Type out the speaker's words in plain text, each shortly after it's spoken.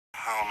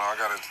don't know. I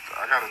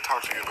gotta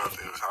talk to you about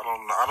this. I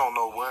don't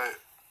know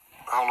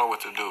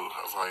what to do.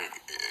 I was like,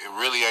 it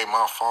really ain't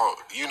my fault.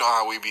 You know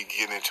how we be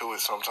getting into it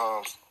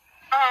sometimes.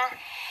 I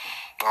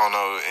don't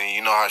know, and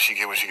you know how she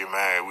get when she get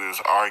mad. We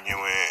was arguing,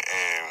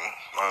 and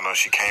I don't know.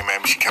 She came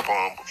at me. She kept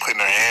on putting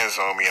her hands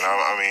on me, and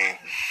I mean,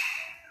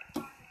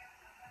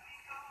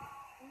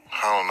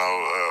 I don't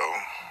know.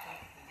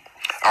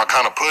 I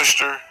kind of pushed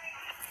her,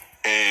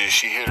 and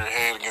she hit her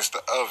head against the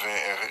oven,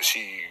 and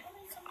she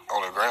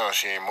on the ground.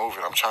 She ain't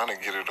moving. I'm trying to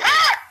get her to.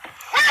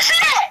 Where's she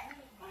at?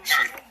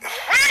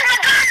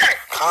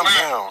 Calm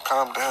down.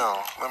 Calm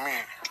down. Let me.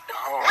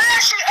 Hold on.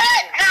 Where's she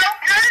at? No,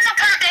 you don't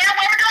calm down.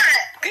 Where we doing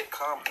it?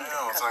 Calm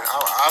down. It's like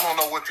I don't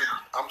know what to.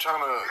 I'm trying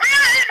to.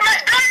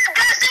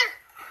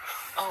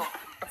 Oh.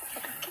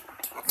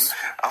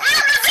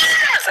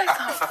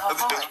 I'm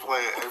just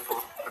playing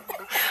April.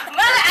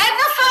 Mother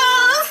April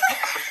Fools.